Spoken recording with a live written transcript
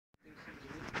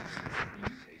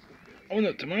I went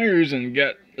up to Myers and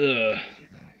got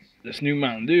this new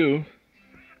Mountain Dew.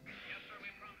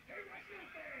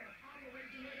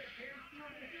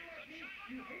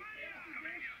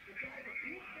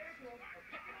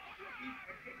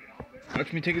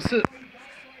 Watch me take a sip.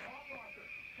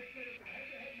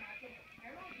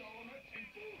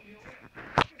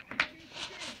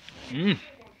 Mmm.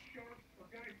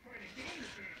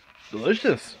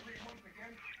 Delicious.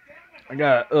 I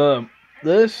got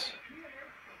this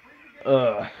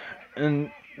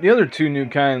and the other two new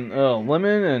kind,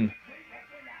 lemon and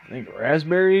I think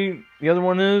raspberry. The other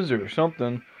one is or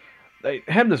something. They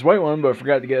had this white one, but I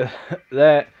forgot to get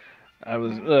that. I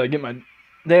was getting my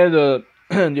dad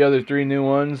the other three new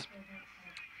ones,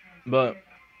 but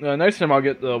next time I'll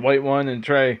get the white one and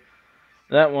try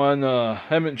that one.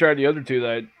 Haven't tried the other two that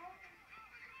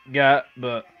I got,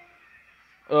 but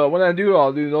when I do,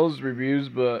 I'll do those reviews.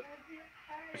 But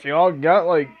if y'all got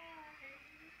like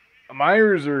a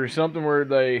Myers or something where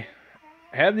they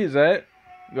have these at,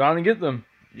 go on and get them.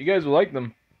 You guys will like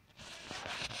them.